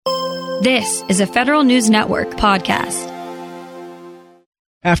This is a Federal News Network podcast.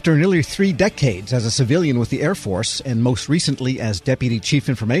 After nearly 3 decades as a civilian with the Air Force and most recently as Deputy Chief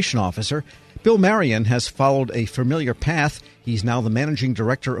Information Officer, Bill Marion has followed a familiar path. He's now the Managing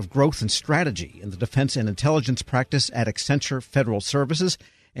Director of Growth and Strategy in the Defense and Intelligence Practice at Accenture Federal Services,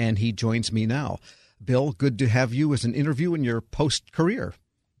 and he joins me now. Bill, good to have you as an interview in your post-career.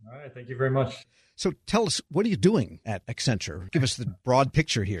 All right, thank you very much. So tell us, what are you doing at Accenture? Give us the broad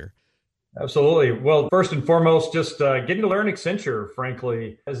picture here. Absolutely. Well, first and foremost, just getting to learn Accenture,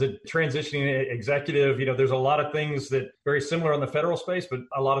 frankly, as a transitioning executive. There's a lot of things that very similar in the federal space, but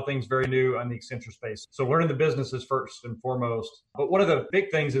a lot of things very new on the Accenture space. So learning the business is first and foremost. But one of the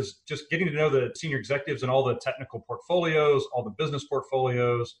big things is just getting to know the senior executives and all the technical portfolios, all the business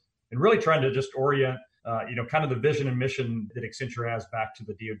portfolios, and really trying to just orient, kind of the vision and mission that Accenture has back to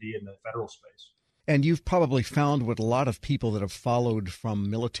the DoD and the federal space. And you've probably found what a lot of people that have followed from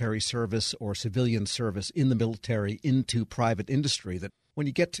military service or civilian service in the military into private industry, that when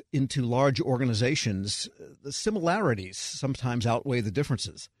you get into large organizations, the similarities sometimes outweigh the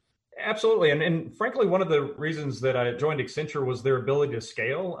differences. Absolutely. And frankly, one of the reasons that I joined Accenture was their ability to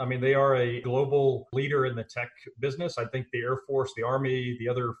scale. I mean, they are a global leader in the tech business. I think the Air Force, the Army, the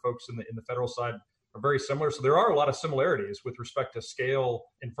other folks in the federal side are very similar. So there are a lot of similarities with respect to scale.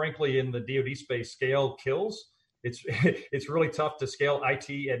 And frankly, in the DoD space, scale kills. It's really tough to scale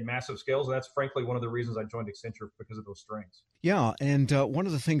IT at massive scales. And that's frankly one of the reasons I joined Accenture, because of those strengths. Yeah. And one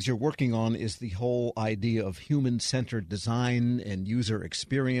of the things you're working on is the whole idea of human-centered design and user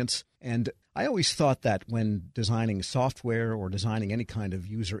experience. And I always thought that when designing software or designing any kind of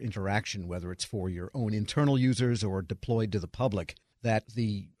user interaction, whether it's for your own internal users or deployed to the public, that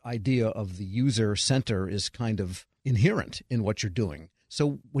the idea of the user center is kind of inherent in what you're doing.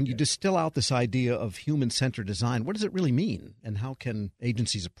 So when you distill out this idea of human-centered design, what does it really mean? And how can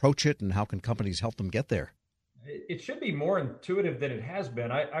agencies approach it? And how can companies help them get there? It should be more intuitive than it has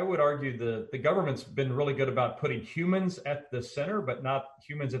been. I would argue the government's been really good about putting humans at the center, but not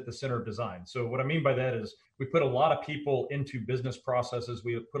humans at the center of design. So what I mean by that is we put a lot of people into business processes.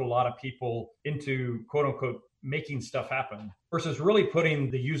 We put a lot of people into, quote unquote, making stuff happen, versus really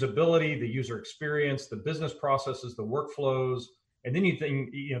putting the usability, the user experience, the business processes, the workflows. And then you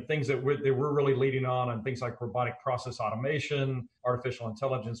think, things that we're really leading on things like robotic process automation, artificial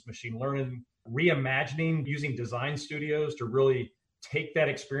intelligence, machine learning, reimagining, using design studios to really take that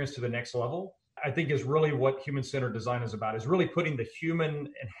experience to the next level, I think is really what human-centered design is about, is really putting the human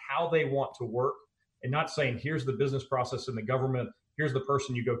and how they want to work, and not saying, here's the business process in the government, here's the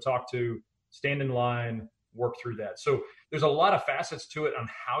person you go talk to, stand in line, work through that. So there's a lot of facets to it on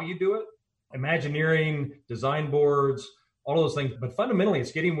how you do it, Imagineering, design boards, all of those things. But fundamentally,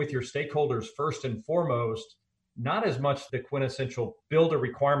 it's getting with your stakeholders first and foremost, not as much the quintessential build a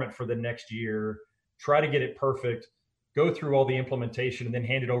requirement for the next year, try to get it perfect, go through all the implementation, and then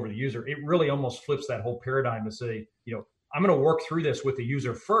hand it over to the user. It really almost flips that whole paradigm to say, I'm going to work through this with the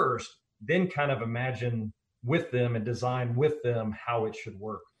user first, then kind of imagine with them and design with them how it should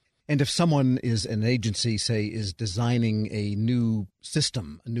work. And if someone is an agency, say, is designing a new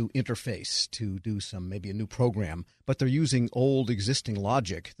system, a new interface to do maybe a new program, but they're using old existing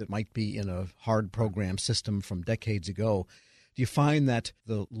logic that might be in a hard program system from decades ago, do you find that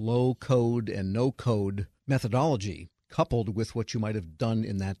the low code and no code methodology, coupled with what you might have done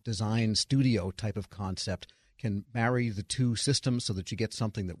in that design studio type of concept, can marry the two systems so that you get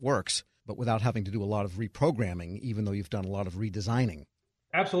something that works, but without having to do a lot of reprogramming, even though you've done a lot of redesigning?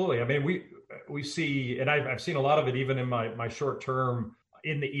 Absolutely. I mean, we see, and I've seen a lot of it even in my short term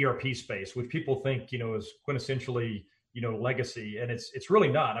in the ERP space, which people think, is quintessentially, legacy. And it's really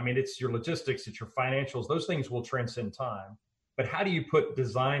not. I mean, it's your logistics, it's your financials, those things will transcend time. But how do you put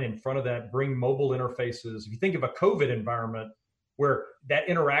design in front of that, bring mobile interfaces? If you think of a COVID environment where that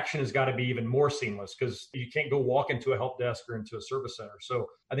interaction has got to be even more seamless, because you can't go walk into a help desk or into a service center. So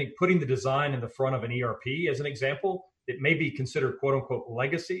I think putting the design in the front of an ERP as an example, it may be considered quote unquote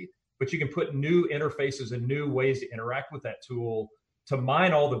legacy, but you can put new interfaces and new ways to interact with that tool to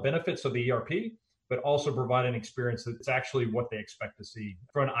mine all the benefits of the ERP, but also provide an experience that's actually what they expect to see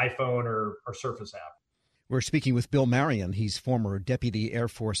from an iPhone or Surface app. We're speaking with Bill Marion. He's former Deputy Air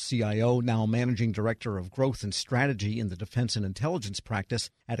Force CIO, now Managing Director of Growth and Strategy in the Defense and Intelligence Practice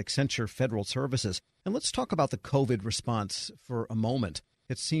at Accenture Federal Services. And let's talk about the COVID response for a moment.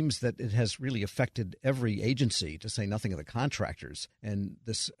 It seems that it has really affected every agency, to say nothing of the contractors, and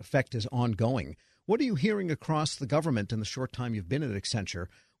this effect is ongoing. What are you hearing across the government in the short time you've been at Accenture?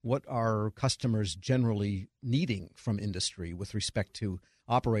 What are customers generally needing from industry with respect to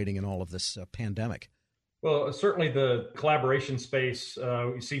operating in all of this pandemic? Well, certainly the collaboration space,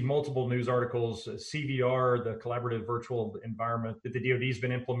 we see multiple news articles, CVR, the collaborative virtual environment that the DoD has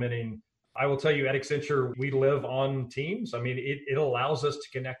been implementing. I will tell you at Accenture, we live on Teams. I mean, it allows us to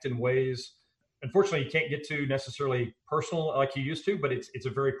connect in ways, unfortunately, you can't get to necessarily personal like you used to, but it's a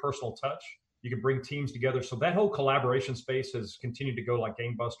very personal touch. You can bring teams together. So that whole collaboration space has continued to go like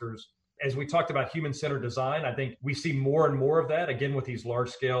gangbusters. As we talked about human-centered design, I think we see more and more of that, again, with these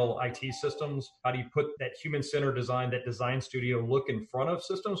large-scale IT systems. How do you put that human-centered design, that design studio look in front of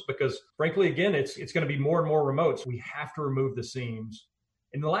systems? Because frankly, again, it's going to be more and more remote. So we have to remove the seams.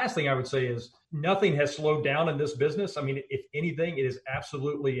 And the last thing I would say is nothing has slowed down in this business. I mean, if anything, it has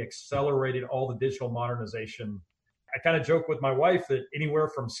absolutely accelerated all the digital modernization. I kind of joke with my wife that anywhere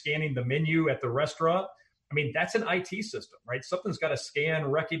from scanning the menu at the restaurant, I mean, that's an IT system, right? Something's got to scan,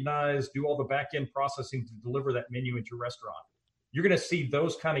 recognize, do all the back-end processing to deliver that menu into your restaurant. You're going to see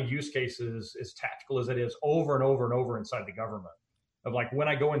those kind of use cases, as tactical as it is, over and over and over inside the government. Of like when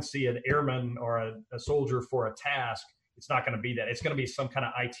I go and see an airman or a soldier for a task, it's not going to be that. It's going to be some kind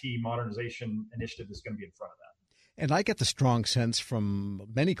of IT modernization initiative that's going to be in front of that. And I get the strong sense from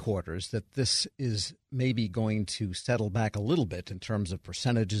many quarters that this is maybe going to settle back a little bit in terms of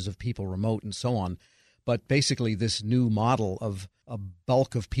percentages of people remote and so on. But basically, this new model of a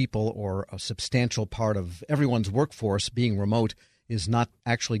bulk of people or a substantial part of everyone's workforce being remote is not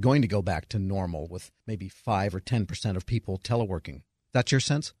actually going to go back to normal with maybe 5 or 10% of people teleworking. That's your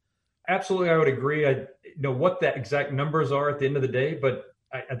sense? Absolutely, I would agree. I know what the exact numbers are at the end of the day, but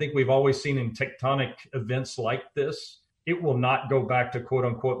I think we've always seen in tectonic events like this, it will not go back to quote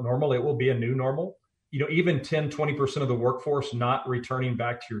unquote normal. It will be a new normal. You know, even 10, 20% of the workforce not returning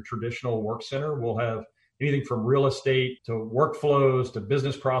back to your traditional work center will have anything from real estate to workflows to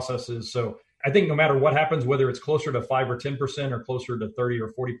business processes. So I think no matter what happens, whether it's closer to 5 or 10% or closer to 30 or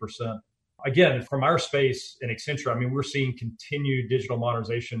 40%, again, from our space in Accenture, I mean, we're seeing continued digital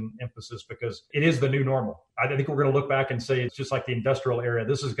modernization emphasis because it is the new normal. I think we're going to look back and say it's just like the industrial era.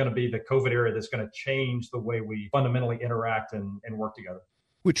 This is going to be the COVID era that's going to change the way we fundamentally interact and work together.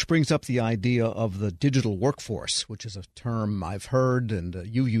 Which brings up the idea of the digital workforce, which is a term I've heard and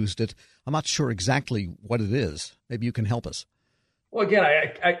you used it. I'm not sure exactly what it is. Maybe you can help us. Well, again,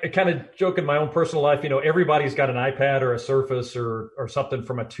 I kind of joke in my own personal life, you know, everybody's got an iPad or a Surface or something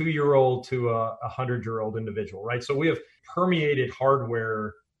from a 2-year-old to a 100-year-old individual, right? So we have permeated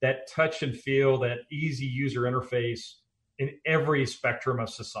hardware, that touch and feel, that easy user interface in every spectrum of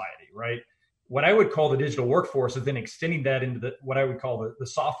society, right? What I would call the digital workforce is then extending that into what I would call the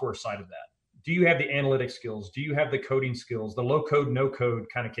software side of that. Do you have the analytic skills? Do you have the coding skills, the low code, no code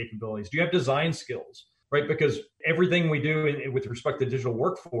kind of capabilities? Do you have design skills? Right, because everything we do with respect to digital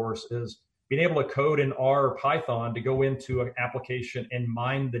workforce is being able to code in R or Python to go into an application and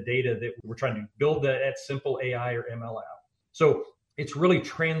mine the data that we're trying to build that simple AI or ML app. So it's really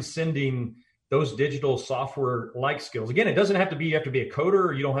transcending those digital software-like skills. Again, it doesn't have to be you have to be a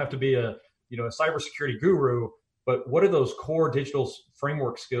coder, you don't have to be a cybersecurity guru, but what are those core digital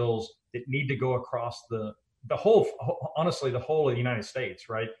framework skills that need to go across the whole, honestly, the whole of the United States,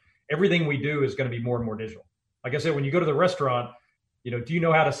 right? Everything we do is going to be more and more digital. Like I said, when you go to the restaurant, you know, do you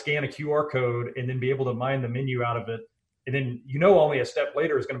know how to scan a QR code and then be able to mine the menu out of it? And then, you know, only a step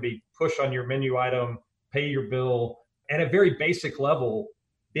later is going to be push on your menu item, pay your bill. At a very basic level,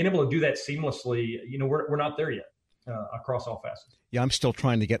 being able to do that seamlessly, you know, we're not there yet across all facets. Yeah, I'm still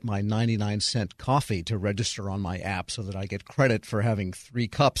trying to get my 99-cent coffee to register on my app so that I get credit for having 3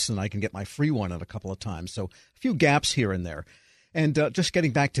 cups and I can get my free one at a couple of times. So a few gaps here and there. And just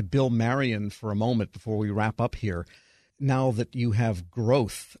getting back to Bill Marion for a moment before we wrap up here, now that you have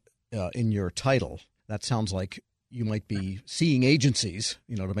growth in your title, that sounds like you might be seeing agencies,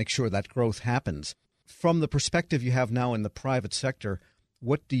 you know, to make sure that growth happens. From the perspective you have now in the private sector,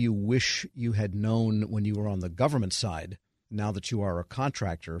 what do you wish you had known when you were on the government side, now that you are a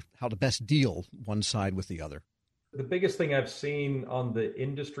contractor, how to best deal one side with the other? The biggest thing I've seen on the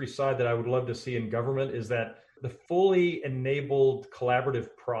industry side that I would love to see in government is that the fully enabled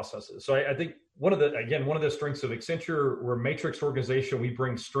collaborative processes. So I think one of the strengths of Accenture, we're a matrix organization. We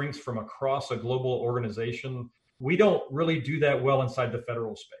bring strengths from across a global organization. We don't really do that well inside the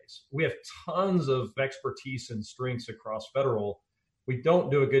federal space. We have tons of expertise and strengths across federal. We don't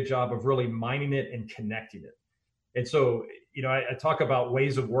do a good job of really mining it and connecting it. And so, you know, I talk about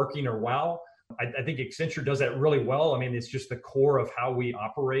ways of working or WOW. I think Accenture does that really well. I mean, it's just the core of how we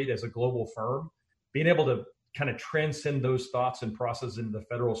operate as a global firm, being able to kind of transcend those thoughts and processes into the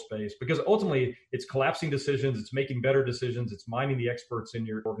federal space, because ultimately it's collapsing decisions, it's making better decisions, it's mining the experts in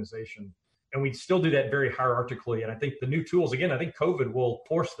your organization. And we still do that very hierarchically. And I think the new tools, again, I think COVID will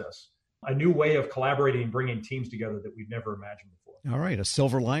force this. a new way of collaborating and bringing teams together that we've never imagined before. All right, a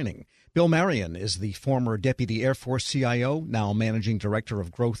silver lining. Bill Marion is the former Deputy Air Force CIO, now Managing Director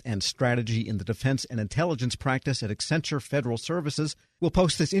of Growth and Strategy in the Defense and Intelligence Practice at Accenture Federal Services. We'll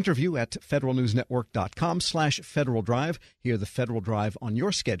post this interview at federalnewsnetwork.com/Federal Drive. Hear the Federal Drive on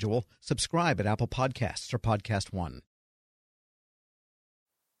your schedule. Subscribe at Apple Podcasts or Podcast One.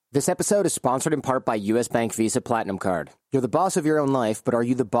 This episode is sponsored in part by U.S. Bank Visa Platinum Card. You're the boss of your own life, but are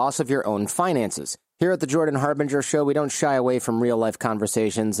you the boss of your own finances? Here at the Jordan Harbinger Show, we don't shy away from real-life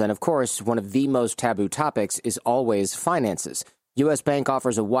conversations, and of course, one of the most taboo topics is always finances. U.S. Bank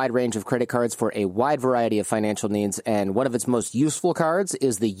offers a wide range of credit cards for a wide variety of financial needs, and one of its most useful cards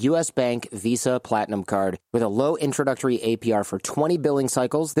is the U.S. Bank Visa Platinum Card. With a low introductory APR for 20 billing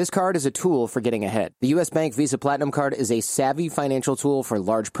cycles, this card is a tool for getting ahead. The U.S. Bank Visa Platinum Card is a savvy financial tool for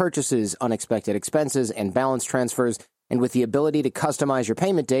large purchases, unexpected expenses, and balance transfers. And with the ability to customize your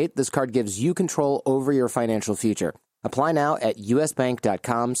payment date, this card gives you control over your financial future. Apply now at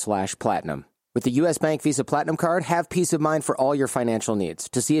usbank.com/platinum. With the U.S. Bank Visa Platinum Card, have peace of mind for all your financial needs.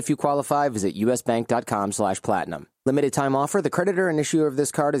 To see if you qualify, visit usbank.com/platinum. Limited time offer. The creditor and issuer of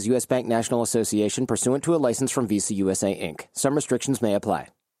this card is U.S. Bank National Association, pursuant to a license from Visa USA, Inc. Some restrictions may apply.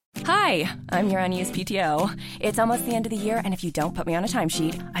 Hi, I'm your unused PTO. It's almost the end of the year, and if you don't put me on a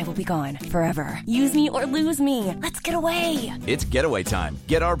timesheet, I will be gone forever. Use me or lose me. Let's get away. It's getaway time.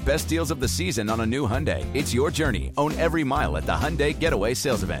 Get our best deals of the season on a new Hyundai. It's your journey. Own every mile at the Hyundai Getaway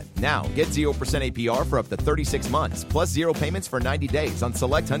Sales Event. Now, get 0% APR for up to 36 months, plus 0 payments for 90 days on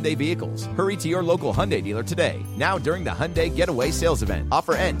select Hyundai vehicles. Hurry to your local Hyundai dealer today. Now during the Hyundai Getaway Sales Event.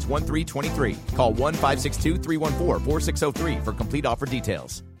 Offer ends 1/3/23. Call 1-562-314-4603 for complete offer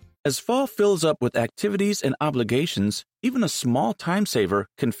details. As fall fills up with activities and obligations, even a small time saver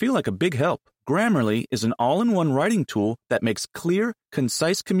can feel like a big help. Grammarly is an all-in-one writing tool that makes clear,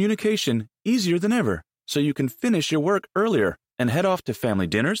 concise communication easier than ever, so you can finish your work earlier and head off to family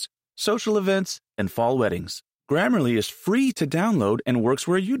dinners, social events, and fall weddings. Grammarly is free to download and works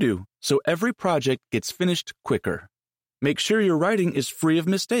where you do, so every project gets finished quicker. Make sure your writing is free of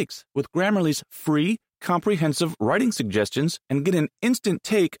mistakes with Grammarly's free, comprehensive writing suggestions and get an instant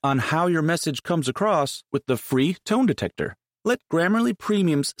take on how your message comes across with the free tone detector. Let Grammarly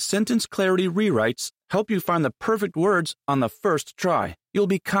Premium's sentence clarity rewrites help you find the perfect words on the first try. You'll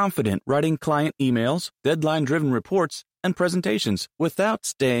be confident writing client emails, deadline-driven reports, and presentations without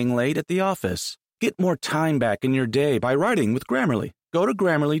staying late at the office. Get more time back in your day by writing with Grammarly. Go to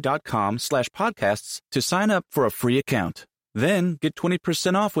Grammarly.com/podcasts to sign up for a free account. Then get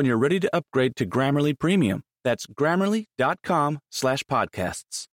 20% off when you're ready to upgrade to Grammarly Premium. That's Grammarly.com/podcasts.